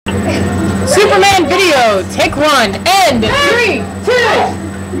Superman video. Take one. End. 3, 2.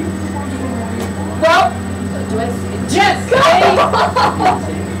 Well, Yes.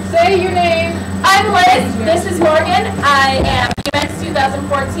 Say your name. I'm Liz. This is Morgan. I am UX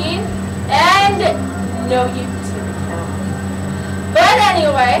 2014 and no YouTube account. But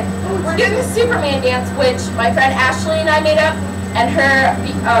anyway, we're doing the Superman dance, which my friend Ashley and I made up, and her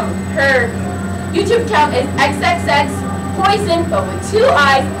YouTube account is XXX Poison, but with 2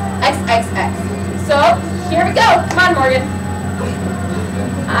 I's, XXX. So here we go. Come on, Morgan.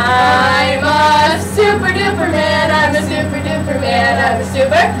 I'm a super duper man. I'm a super duper man. I'm a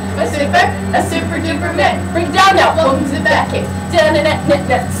super duper man. Bring it down now. Welcome to the Batcave.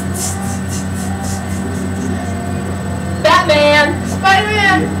 Batman,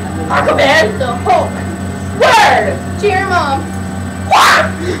 Spider-Man, Aquaman, the Hulk. Word to your mom.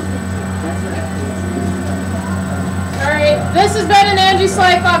 Alright, this has been an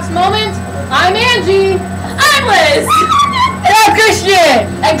anjieslyfox moment. I'm Angie. I'm Liz. And I'm Christian.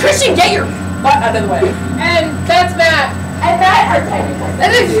 And Christian, get your butt out of the way. And that's Matt. And that our tiny cousin. And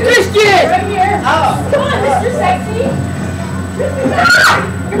this is Christian. Right here. Oh. Come on, Mr. Sexy.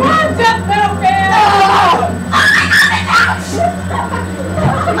 Come on, death metal fan.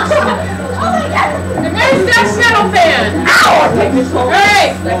 Oh my god. And there's death metal fan. Ow! I'll take this whole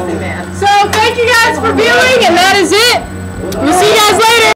Alright. sexy man. So thank you guys for viewing, and that is it. We'll see you guys later.